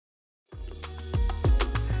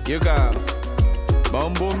Yega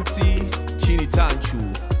Bombomti Chini Tanchu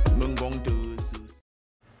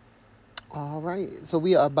All right, so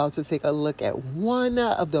we are about to take a look at one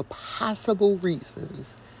of the possible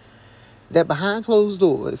reasons that behind closed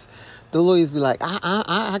doors, the lawyers be like,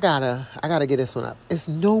 I gotta get this one up. It's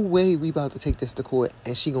no way we about to take this to court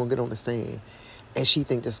and she gonna get on the stand and she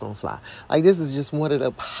think this gonna fly. Like, this is just one of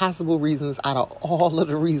the possible reasons out of all of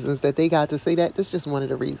the reasons that they got to say that. This is just one of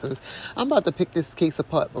the reasons. I'm about to pick this case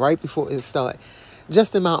apart right before it starts.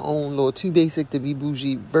 Just in my own little too basic to be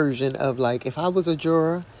bougie version of, like, if I was a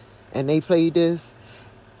juror and they played this,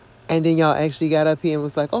 and then y'all actually got up here and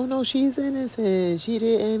was like, oh, no, she's innocent. She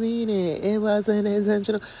didn't mean it. It wasn't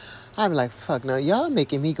intentional. I'd be like, fuck, no, y'all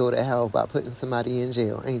making me go to hell by putting somebody in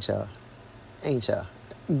jail, ain't y'all? Ain't y'all?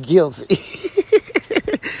 Guilty.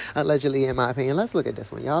 Allegedly, in my opinion. Let's look at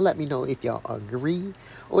this one. Y'all let me know if y'all agree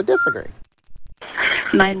or disagree.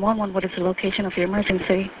 911, what is the location of your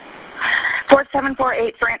emergency?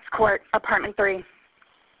 4748 France Court, apartment 3.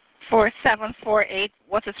 4748,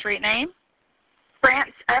 what's the street name?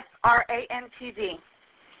 France, F-R-A-N-T-Z.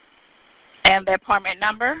 And the apartment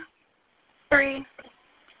number? 3.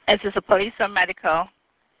 Is this a police or medical?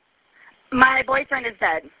 My boyfriend is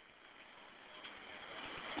dead.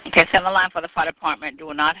 Okay, send the line for the fire department.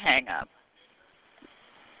 Do not hang up.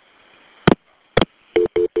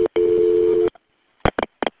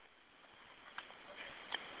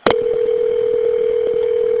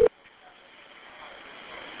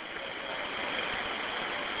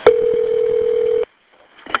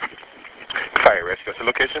 Fire risk. What's the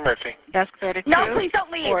location, Mercy? That's 32. No, please don't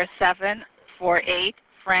leave. 4748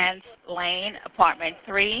 France Lane, apartment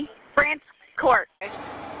 3. France Court.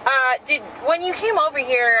 When you came over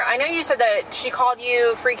here, I know you said that she called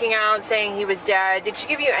you freaking out saying he was dead. Did she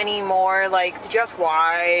give you any more, like, did you ask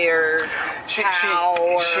why or She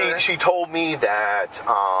told me that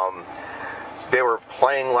they were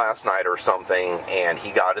playing last night or something, and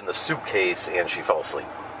he got in the suitcase and she fell asleep.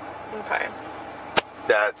 Okay.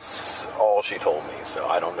 That's all she told me, so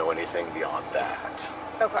I don't know anything beyond that.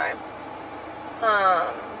 Okay.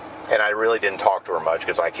 And I really didn't talk to her much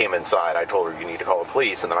because I came inside, I told her you need to call the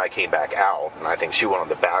police, and then I came back out, and I think she went on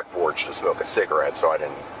the back porch to smoke a cigarette, so I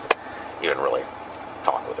didn't even really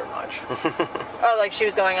talk with her much. Oh, like she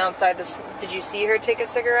was going outside this. Did you see her take a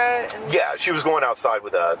cigarette? Yeah, she was going outside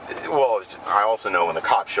with well, I also know when the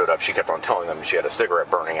cops showed up, she kept on telling them she had a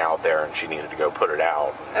cigarette burning out there and she needed to go put it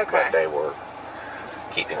out. Okay. But they were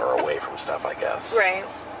keeping her away from stuff, I guess. Right.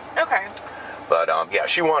 Okay. But, yeah,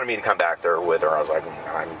 she wanted me to come back there with her. I was like,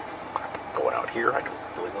 I'm going out here. I don't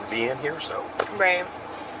really want to be in here, so. Right.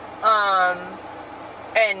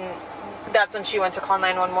 And that's when she went to call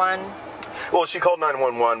 911? Well, she called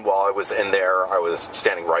 911 while I was in there. I was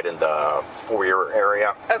standing right in the foyer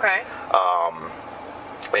area. Okay.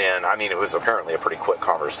 And, I mean, it was apparently a pretty quick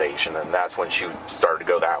conversation, and that's when she started to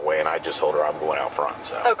go that way, and I just told her I'm going out front,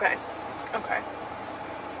 so. Okay. Okay.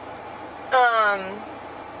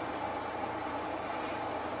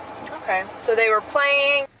 Okay, so they were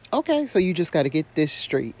playing. Okay, so you just got to get this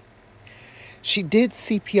straight. She did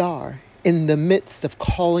CPR in the midst of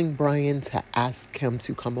calling Brian to ask him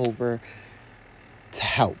to come over to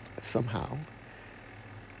help somehow.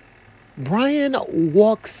 Brian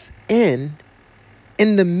walks in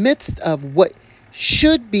the midst of what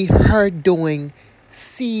should be her doing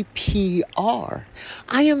CPR.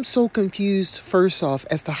 I am so confused, first off,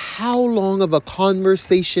 as to how long of a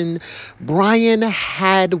conversation Brian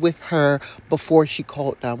had with her before she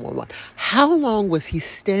called 911. How long was he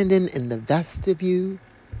standing in the vestibule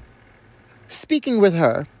speaking with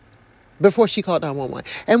her before she called 911?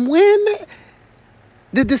 And when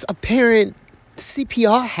did this apparent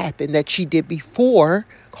CPR happen that she did before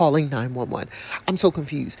calling 911? I'm so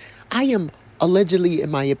confused. I am allegedly,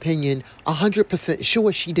 in my opinion, 100%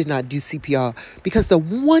 sure she did not do CPR, because the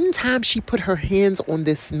one time she put her hands on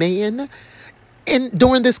this man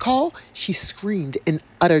during this call, she screamed in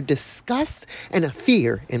utter disgust and a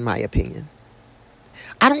fear, in my opinion.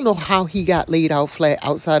 I don't know how he got laid out flat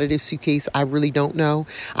outside of this suitcase. I really don't know.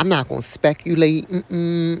 I'm not going to speculate.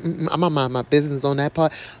 I'm going to mind my business on that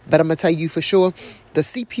part. But I'm going to tell you for sure, the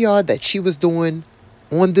CPR that she was doing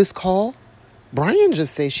on this call, Brian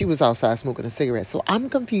just said she was outside smoking a cigarette. So I'm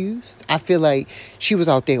confused. I feel like she was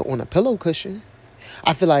out there on a pillow cushion.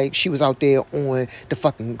 I feel like she was out there on the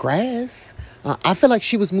fucking grass. I feel like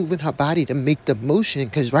she was moving her body to make the motion,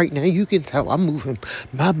 because right now you can tell I'm moving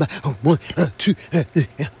my body. 1, 2,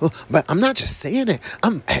 but I'm not just saying it.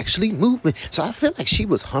 I'm actually moving. So I feel like she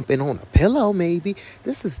was humping on a pillow, maybe.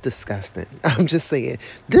 This is disgusting. I'm just saying.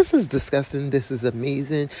 This is disgusting. This is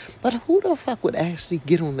amazing. But who the fuck would actually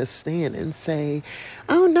get on the stand and say,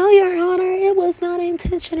 oh, no, Your Honor, it was not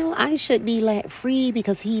intentional. I should be let free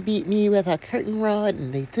because he beat me with a curtain rod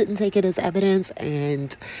and they didn't take it as evidence,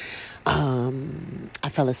 and I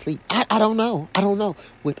fell asleep. I don't know. I don't know.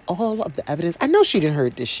 With all of the evidence, I know she didn't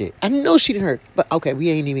heard this shit. I know she didn't heard. But okay, we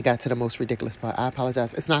ain't even got to the most ridiculous part. I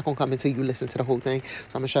apologize. It's not gonna come until you listen to the whole thing.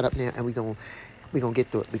 So I'm gonna shut up now and we gonna get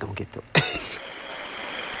through it. We gonna get through it.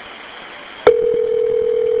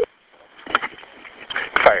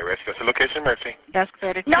 Fire rescue. So location, Mercy. Desk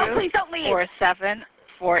 32. No, please don't leave.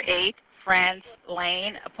 4748 France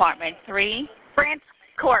Lane, apartment 3. France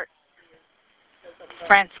Court.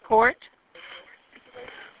 France Court.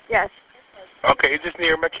 Yes. Okay, is this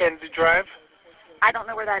near Mackenzie Drive? I don't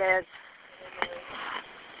know where that is.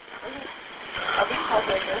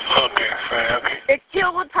 Okay, fine, okay. It's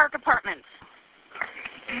Hillwood Park Apartments.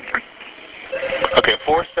 Okay,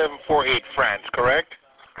 4748 France, correct?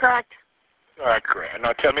 Correct. All right, correct.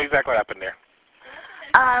 Now tell me exactly what happened there.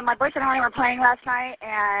 My boyfriend and I were playing last night,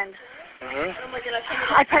 and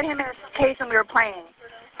I put him in his case and we were playing.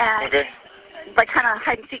 And Okay. like kind of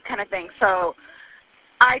hide and seek kind of thing. So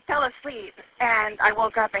I fell asleep and I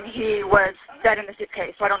woke up and he was dead in the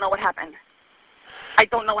suitcase. So I don't know what happened. I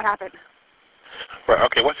don't know what happened. Right,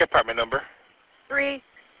 okay, what's your apartment number? 3.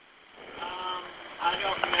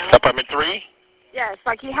 Apartment 3? Yes,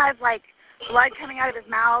 like he has like blood coming out of his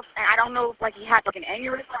mouth, and I don't know if like he had like an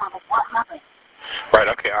aneurysm or what happened. Right,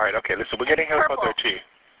 okay, all right, okay. Listen, we're getting help out there too.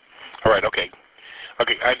 All right, okay.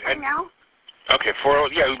 Okay, Now? Okay,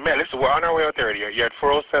 yeah, man, listen, we're on our way out there. You're at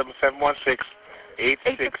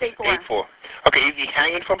 407-716-8684. Okay, is he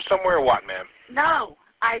hanging from somewhere or what, ma'am? No,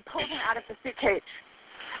 I pulled him out of the suitcase.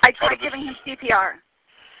 I tried giving him CPR.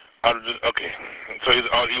 Okay, so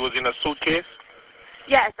he was in a suitcase?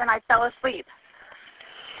 Yes, and I fell asleep.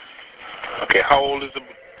 Okay, how old is the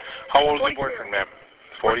 42. boyfriend, ma'am?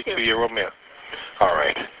 42-year-old male. All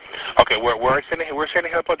right. Okay, we're sending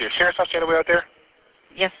help out there. Sheriff's Officer on the way out there?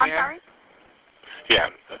 Yes, sir. I'm sorry? Yeah,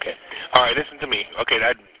 okay. All right, listen to me. Okay,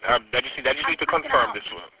 I just need to confirm this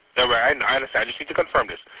one. All right, I understand. I just need to confirm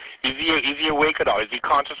this. Is he awake at all? Is he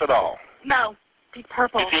conscious at all? No. He's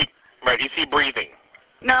purple. Is he breathing?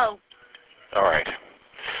 No. All right.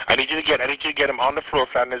 I need you to get him on the floor,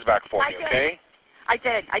 flat on his back for me, okay? I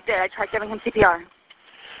did. I tried giving him CPR.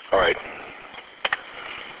 All right.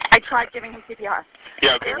 I tried giving him CPR.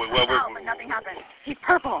 Yeah, okay. But nothing happened. He's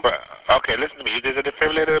purple. Okay, listen to me. There's a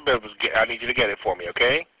defibrillator available. I need you to get it for me,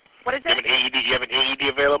 okay? What is it? You have an AED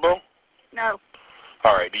available? No.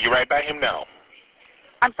 All right. Are you right by him now?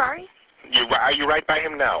 I'm sorry? Are you right by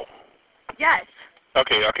him now? Yes.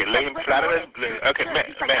 Okay. Lay him flat on his... Okay,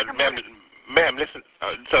 ma'am, listen.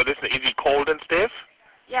 So listen, is he cold and stiff?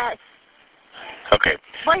 Yes. Okay.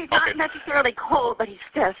 Well, he's not necessarily cold, but he's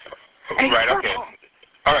stiff. And he's purple. Okay.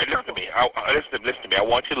 All right, listen to me. Listen to me. I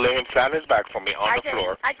want you to lay him flat on his back for me on the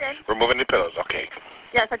floor. I did. Removing the pillows. Okay.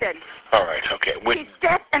 Yes, I did. All right. Okay. He's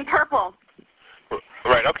stiff and purple.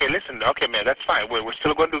 Right. Okay. Listen. Okay, man. That's fine. We're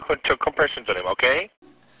still going to do compressions on him. Okay.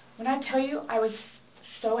 When I tell you, I was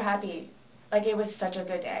so happy. Like, it was such a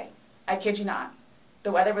good day. I kid you not.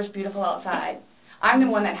 The weather was beautiful outside. I'm the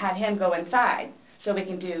one that had him go inside so we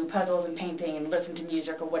can do puzzles and painting and listen to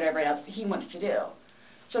music or whatever else he wants to do.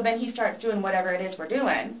 So then he starts doing whatever it is we're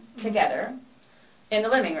doing together in the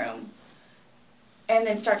living room, and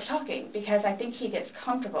then starts talking, because I think he gets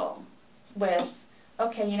comfortable with,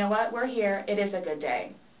 okay, you know what, we're here, it is a good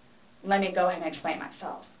day. Let me go ahead and explain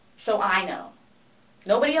myself. So I know.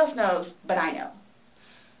 Nobody else knows, but I know.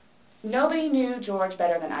 Nobody knew George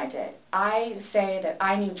better than I did. I say that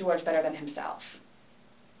I knew George better than himself.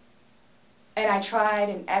 And I tried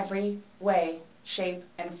in every way, shape,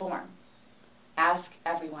 and form. Ask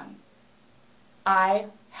everyone. I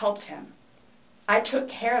helped him. I took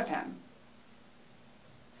care of him.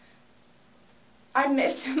 I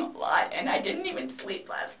miss him a lot, and I didn't even sleep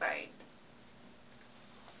last night.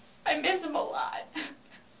 I miss him a lot.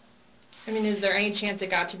 I mean, is there any chance it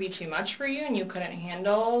got to be too much for you and you couldn't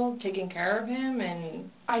handle taking care of him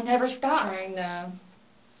and... I never stopped. Trying to...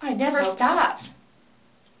 I never stopped.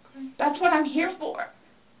 Okay. That's what I'm here for.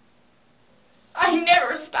 I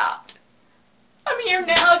never stopped. I'm here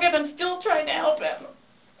now because I'm still trying to help him.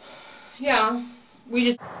 Yeah,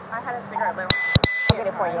 we just... I had a cigarette, Lou. I'll get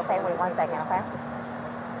it for you, okay? Wait 1 second, okay?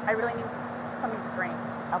 I really need something to drink.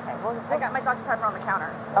 Okay, well, I got my Dr. Pepper on the counter.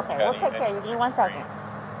 Okay, we'll take care of you. Give me 1 second.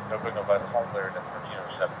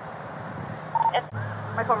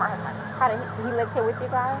 My former husband. How did he lives here with you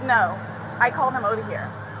guys? No, I called him over here.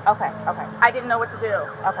 Okay, okay. I didn't know what to do.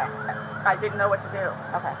 Okay. I didn't know what to do.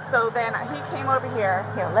 Okay. So then he came over here.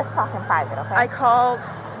 Here, let's talk in private, okay? I called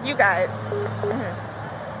you guys.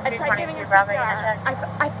 Mm-hmm. I tried giving him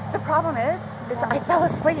CPR. The problem is I fell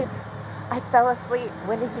asleep. I fell asleep.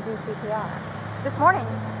 When did you do CPR? This morning,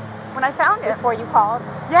 when I found him. Before you called?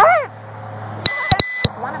 Yes! It's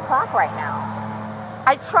 1 o'clock right now.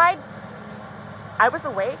 I tried. I was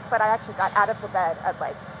awake, but I actually got out of the bed at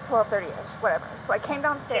like 12:30ish, whatever. So I came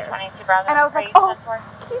downstairs, and I was like, oh,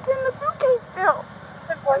 he's in the suitcase still.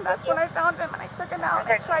 And that's when I found him, and I took him out,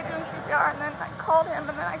 and I tried doing CPR, and then I called him,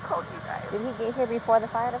 and then I called you guys. Did he get here before the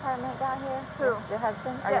fire department got here? Who? Your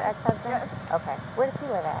husband? Or Yes. your ex-husband? Yes. Okay. Where does he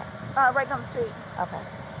live at? Right down the street. Okay.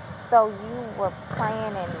 So you were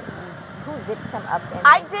playing, and who zipped him up in?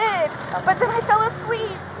 I did, but then I fell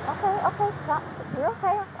asleep. Okay, okay. You're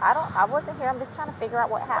okay. I wasn't here. I'm just trying to figure out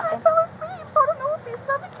what happened. I fell asleep, so I don't know if he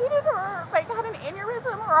suffocated or like had an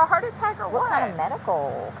aneurysm or a heart attack or what. What kind of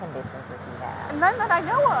medical conditions does he have? None that I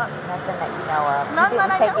know of. Nothing that you know of. None you didn't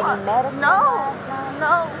that I take know any of. medicine? No,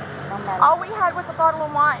 no. No medicine. All we had was a bottle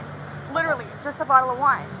of wine. Literally, just a bottle of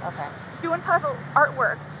wine. Okay. Doing puzzle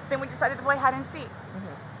artwork. Then we decided to play hide and seek.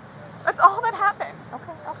 That's all that happened.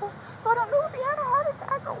 Okay, okay. So I don't know if he had a heart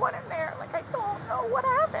attack or what in there. Like, I don't know what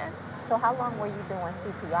happened. So how long were you doing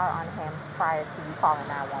CPR on him prior to you calling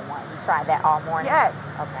 911? You tried that all morning? Yes.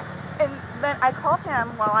 Okay. And then I called him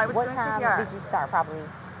while I was doing CPR. What time did you start? Probably,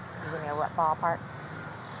 give me a rough ballpark.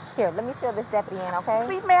 Here, let me fill this deputy in, okay?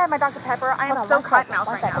 Please, may I have my Dr. Pepper? I am so cotton-mouthed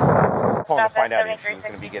right now. Calling to find out if she was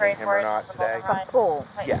going to be getting him or not today. From school?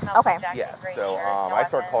 Yes. Okay. Yes. So I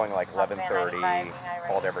started calling like 11:30,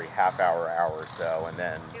 called every half hour or so, and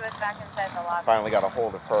then I finally got a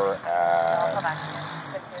hold of her at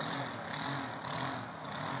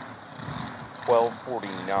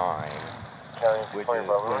 12:49, which is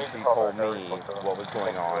when she told me what was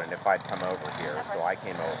going on and if I'd come over here. So I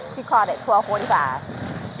came over. She called at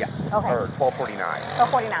 12:45. Yeah. Okay. Or 12:49.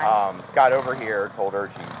 12:49. Got over here, told her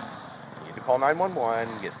she needed to call 911,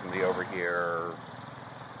 get somebody over here,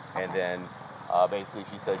 and then basically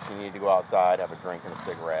she said she needed to go outside, have a drink and a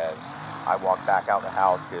cigarette. I walked back out the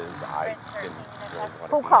house because I didn't really want to be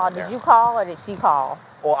Who called? there. Did you call or did she call?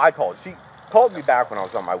 Well, I called. She called me back when I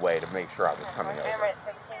was on my way to make sure I was coming over.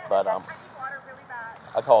 But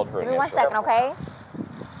I called her Give me initially. 1 second, okay?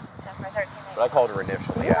 But I called her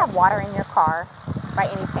initially. Do you have water in your car by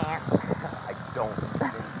any chance? I don't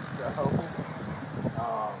think so.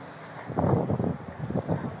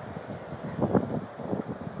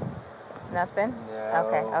 Nothing? No.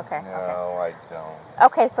 Okay. No, I don't.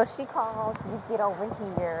 Okay, so she called, you get over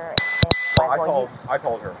here. Well, I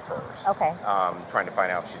called her first. Okay. Trying to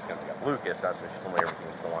find out if she's going to get Lucas. That's when she told me everything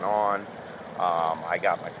was going on. I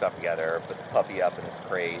got my stuff together, put the puppy up in his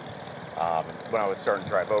crate. When I was starting to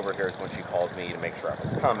drive over here is when she called me to make sure I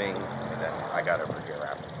was coming, and then I got over here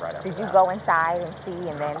right after Did you that. go inside and see,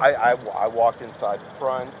 and then? I walked inside the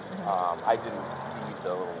front. I didn't see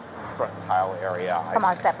the little front tile area. Come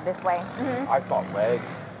on, step this way. I saw legs.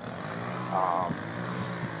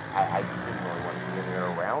 I just didn't really want to be in there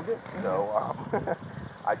around it, so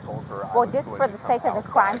I told her. Well, just for the sake of the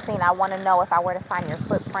crime scene, I want to know if I were to find your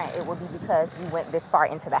footprint, it would be because you went this far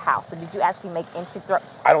into the house. So did you actually make entry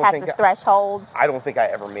past the threshold? I don't think I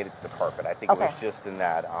ever made it to the carpet. I think it was just in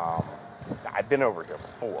that. I've been over here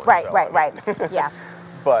before. Right. Yeah.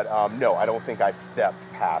 But no, I don't think I stepped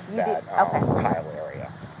past that tile area.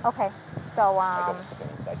 Okay. So I don't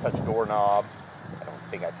think. I touched doorknob. I don't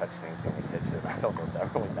think I touched anything in the kitchen. I don't know if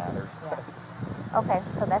that really matters. Yeah. Okay,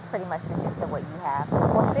 so that's pretty much the gist of what you have.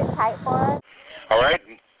 Well, sit tight for us. All right.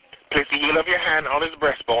 Place the heel of your hand on his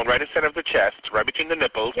breastbone, right in the center of the chest, right between the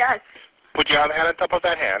nipples. Yes. Put your other hand on top of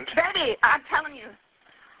that hand. Baby, I'm telling you.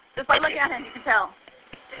 Just by looking at him, you can tell.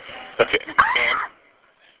 Okay. And?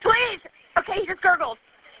 Please. Okay, he just gurgled.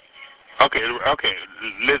 Okay.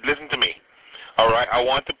 Listen to me. All right. I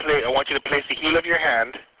want you to place the heel of your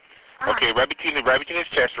hand. Okay, right between his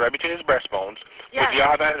chest, right between his breastbones. Yes.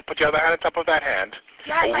 Put your other hand on top of that hand.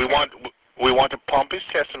 Yes, we want to pump his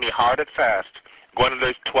chest to me hard and fast, going to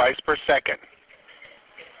this twice per second.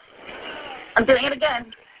 I'm doing it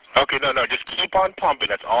again. Okay, no, just keep on pumping.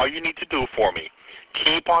 That's all you need to do for me.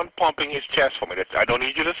 Keep on pumping his chest for me. I don't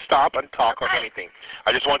need you to stop and talk or anything.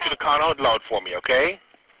 I just want you to count out loud for me, okay?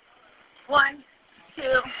 1, 2,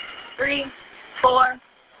 3, 4,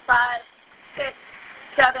 5, 6,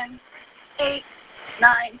 7, 8,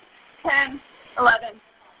 9, 10, 11,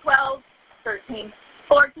 12, 13,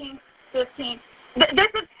 14, 15.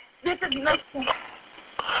 This is nothing.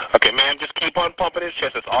 Okay, ma'am, just keep on pumping his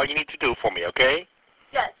chest. That's all you need to do for me, okay?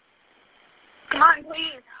 Yes. Come on,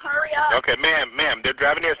 please. Hurry up. Okay, ma'am, they're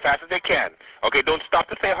driving here as fast as they can. Okay, don't stop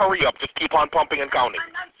to say hurry up. Just keep on pumping and counting.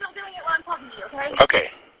 I'm still doing it while I'm talking to you, okay? Okay.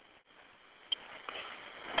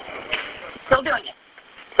 Still doing it.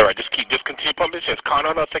 All right, just continue pumping his chest. Count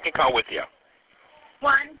on a second count with you.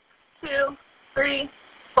 1, 2, 3,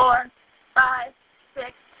 4, 5,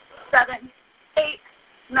 6, 7, 8,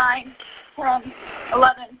 9, 10,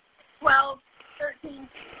 11, 12, 13,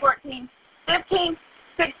 14, 15,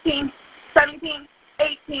 16, 17,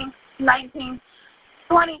 18, 19,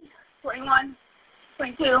 20, 21,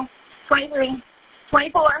 22, 23,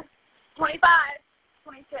 24, 25,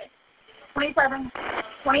 26, 27,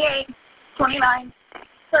 28, 29,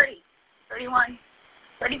 30, 31,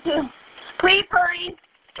 32. Please hurry.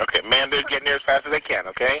 Okay, ma'am, they're getting there as fast as they can,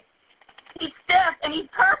 okay? He's stiff and he's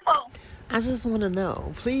purple. I just want to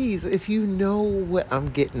know, please, if you know what I'm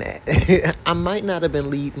getting at. I might not have been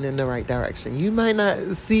leading in the right direction. You might not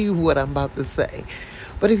see what I'm about to say.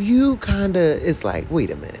 But if you kind of, it's like,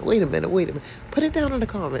 wait a minute. Put it down in the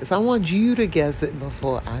comments. I want you to guess it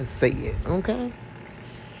before I say it, okay?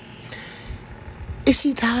 Is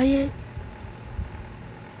she tired?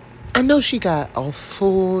 I know she got a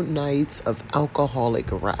full night of alcoholic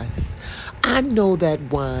rest. I know that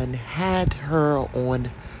wine had her on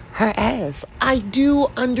her ass. I do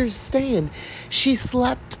understand. She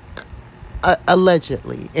slept,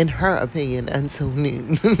 allegedly, in her opinion, until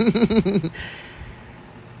noon.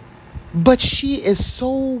 But she is so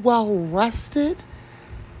well rested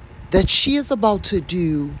that she is about to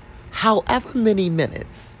do however many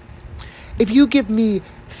minutes. If you give me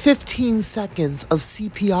 15 seconds of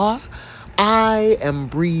CPR, I am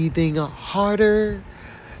breathing harder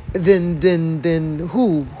than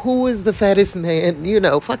who is the fattest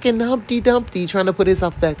man, fucking Humpty Dumpty trying to put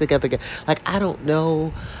himself back together again. Like, I don't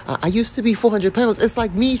know. I used to be 400 pounds. It's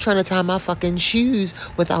like me trying to tie my fucking shoes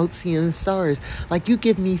without seeing stars. Like, you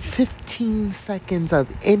give me 15 seconds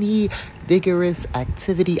of any vigorous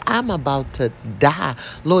activity, I'm about to die.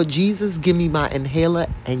 Lord Jesus, give me my inhaler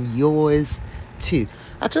and yours too.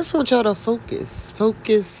 I just want y'all to focus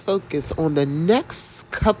on the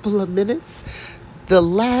next couple of minutes. The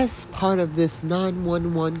last part of this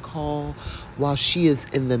 911 call, while she is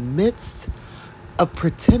in the midst of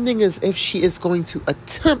pretending as if she is going to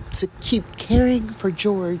attempt to keep caring for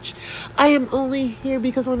George. I am only here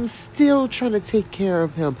because I'm still trying to take care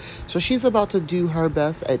of him. So she's about to do her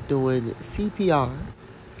best at doing CPR,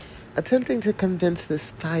 attempting to convince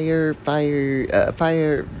this fire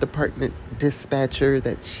department dispatcher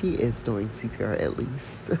that she is doing CPR at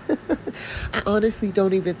least. I honestly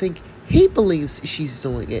don't even think he believes she's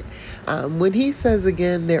doing it. When he says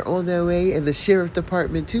again they're on their way and the sheriff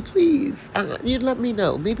department too, please, you let me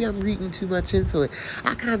know. Maybe I'm reading too much into it.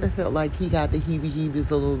 I kind of felt like he got the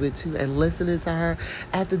heebie-jeebies a little bit too, and listening to her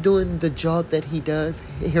after doing the job that he does,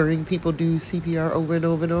 hearing people do CPR over and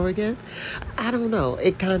over and over again. I don't know.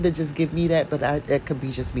 It kind of just give me that, but it could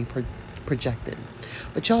be just me projecting.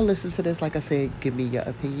 But y'all listen to this. Like I said, give me your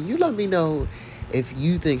opinion. You let me know if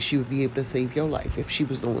you think she would be able to save your life if she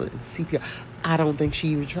was doing CPR. I don't think she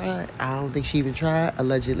even tried.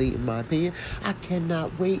 Allegedly, in my opinion. I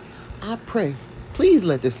cannot wait. I pray. Please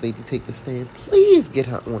let this lady take the stand. Please get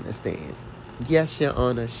her on the stand. Yes, Your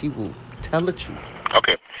Honor, she will tell the truth.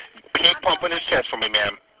 Okay. Keep pumping his chest for me,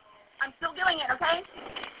 ma'am. I'm still doing it, okay?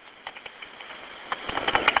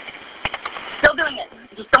 Still doing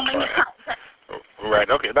it. Just don't make me count, okay? Right,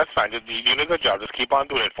 okay, that's fine. Just, you did a good job. Just keep on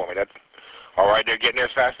doing it for me. That's all right. They're getting there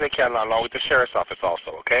as fast as they can, along with the sheriff's office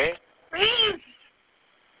also, okay? Please.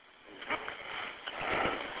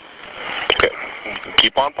 Okay.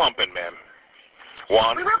 Keep on pumping, ma'am.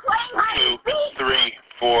 1, We were playing 2, 3,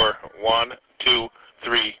 4. 1, 2,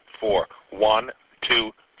 3, 4. 1,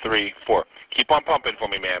 2, 3, 4. Keep on pumping for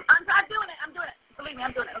me, ma'am. I'm doing it. I'm doing it. Believe me,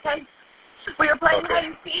 I'm doing it, okay? We were playing hide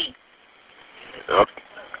and seek. Okay.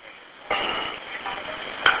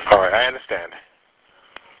 All right, I understand.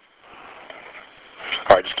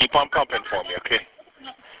 All right, just keep on pumping for me, okay?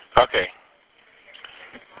 Okay.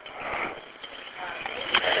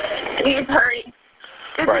 Please hurry.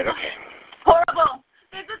 This Right, is okay. horrible.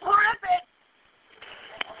 This is horrific.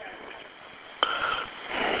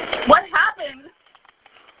 What happened?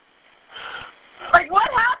 Like, what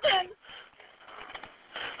happened?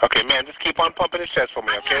 Okay, ma'am, just keep on pumping his chest for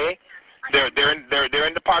me, okay? They're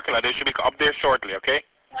in the parking lot. They should be up there shortly, okay?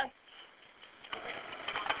 Yes.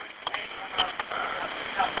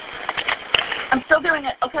 I'm still doing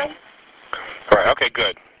it, okay? All right, okay,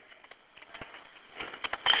 good.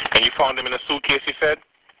 And you found them in a suitcase, you said?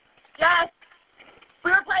 Yes.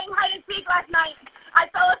 We were playing hide and seek last night. I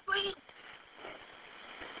fell asleep.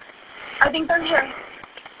 I think they're here.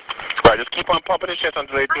 Right, just keep on pumping the chest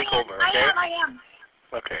until they take over, okay? I am.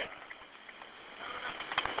 Okay.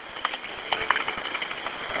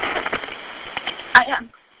 I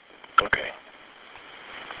am. Okay.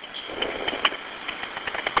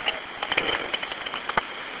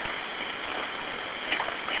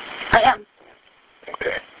 I am.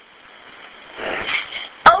 Okay.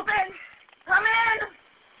 Open. Come in.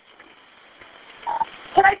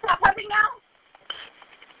 Can I stop pumping now?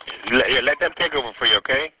 Let them take over for you,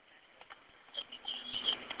 okay?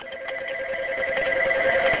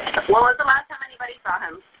 When was the last time anybody saw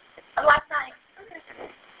him? Last night.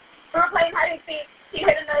 We were playing hide and seek. He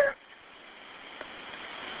hit a nerve.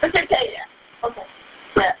 It's okay, yeah. Okay.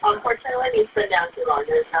 Yeah, unfortunately, he's been down too long.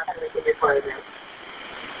 There's nothing we can do for him.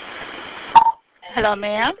 Hello,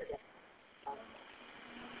 ma'am.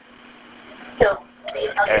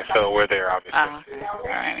 And so we're there, obviously. All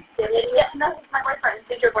right. Yeah, no, he's my boyfriend.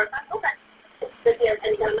 He's your boyfriend? Okay.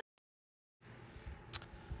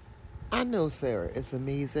 I know Sarah is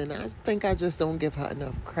amazing. I think I just don't give her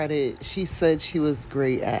enough credit. She said she was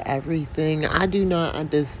great at everything. I do not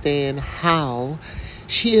understand how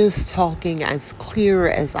she is talking as clear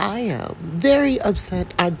as I am. Very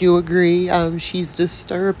upset. I do agree. She's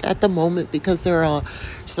disturbed at the moment because there are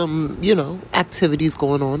some, activities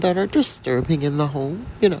going on that are disturbing in the home,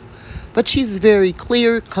 But she's very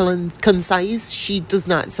clear, concise. She does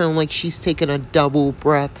not sound like she's taking a double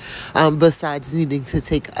breath, besides needing to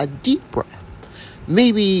take a deep breath.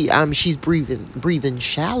 Maybe she's breathing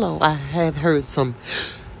shallow. I have heard some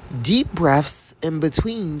deep breaths in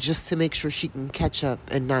between just to make sure she can catch up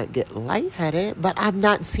and not get lightheaded. But I've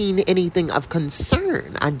not seen anything of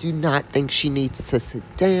concern. I do not think she needs to sit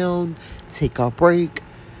down, take a break.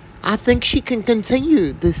 I think she can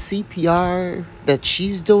continue the CPR that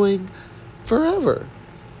she's doing forever.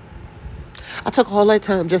 I took all that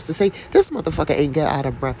time just to say, this motherfucker ain't get out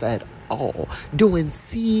of breath at all. Doing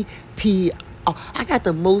CPR. I got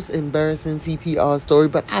the most embarrassing CPR story,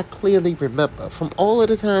 but I clearly remember from all of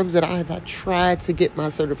the times that I have tried to get my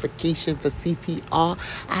certification for CPR,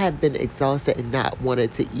 I have been exhausted and not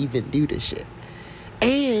wanted to even do the shit.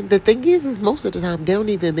 And the thing is most of the time, they don't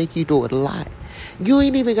even make you do it a lot. You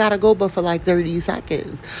ain't even got to go but for like 30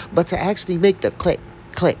 seconds. But to actually make the click,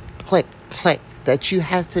 click, click, click that you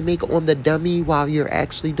have to make on the dummy while you're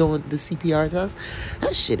actually doing the CPR test,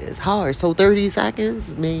 that shit is hard. So 30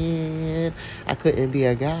 seconds, man, I couldn't be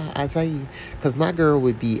a guy, I tell you, because my girl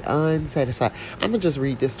would be unsatisfied. I'm going to just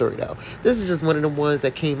read this story, though. This is just one of the ones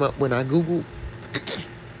that came up when I Googled,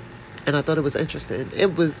 and I thought it was interesting.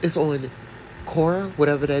 It's on Quora,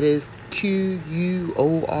 whatever that is,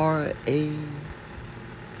 Quora.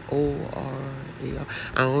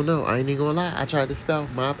 I don't know. I ain't even gonna lie. I tried to spell.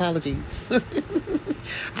 My apologies.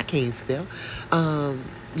 I can't spell. I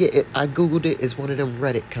Googled it. It's one of them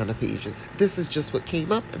Reddit kind of pages. This is just what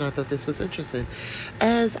came up, and I thought this was interesting.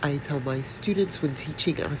 As I tell my students when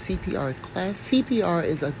teaching a CPR class, CPR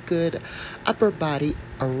is a good upper body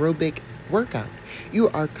aerobic workout. You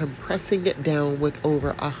are compressing it down with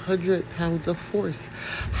over 100 pounds of force.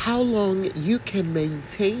 How long you can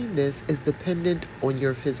maintain this is dependent on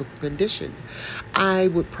your physical condition. I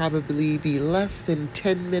would probably be less than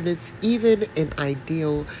 10 minutes, even in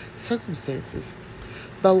ideal circumstances.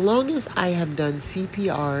 The longest I have done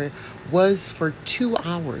CPR was for 2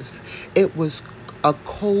 hours. It was a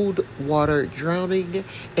cold water drowning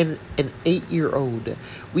and an 8-year-old.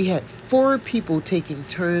 We had 4 people taking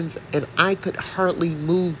turns, and I could hardly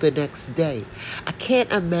move the next day. I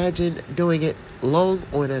can't imagine doing it long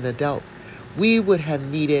on an adult. We would have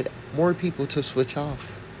needed more people to switch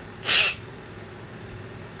off.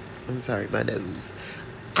 I'm sorry, my nose.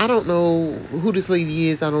 I don't know who this lady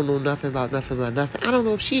is. I don't know nothing about nothing. I don't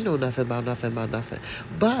know if she know nothing about nothing.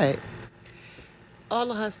 But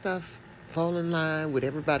all of her stuff fall in line with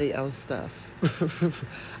everybody else's stuff.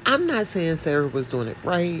 I'm not saying Sarah was doing it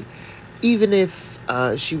right, even if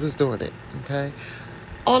she was doing it, okay?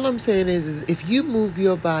 All I'm saying is if you move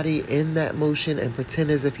your body in that motion and pretend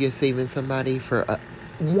as if you're saving somebody for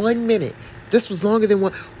 1 minute, this was longer than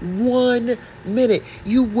 1 minute,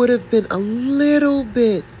 you would have been a little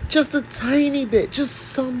bit, just a tiny bit,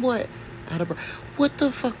 just somewhat out of breath. What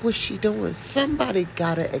the fuck was she doing? Somebody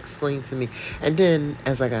gotta explain to me. And then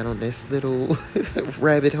as I got on this little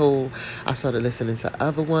rabbit hole, I started listening to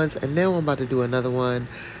other ones, and now I'm about to do another one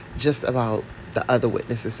just about the other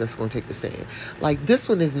witnesses that's going to take the stand. Like, this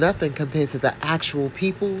one is nothing compared to the actual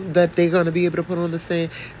people that they're going to be able to put on the stand.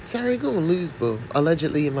 Sarah going to lose, boo.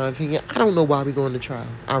 Allegedly, in my opinion. I don't know why we're going to trial.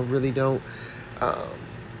 I really don't.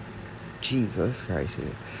 Jesus Christ.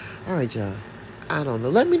 Yeah. All right, y'all. I don't know.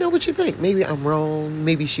 Let me know what you think. Maybe I'm wrong.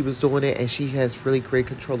 Maybe she was doing it and she has really great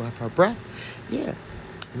control of her breath. Yeah.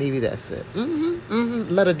 Maybe that's it.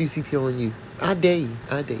 Let her do CPR on you. I dare you.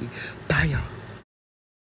 Bye, y'all.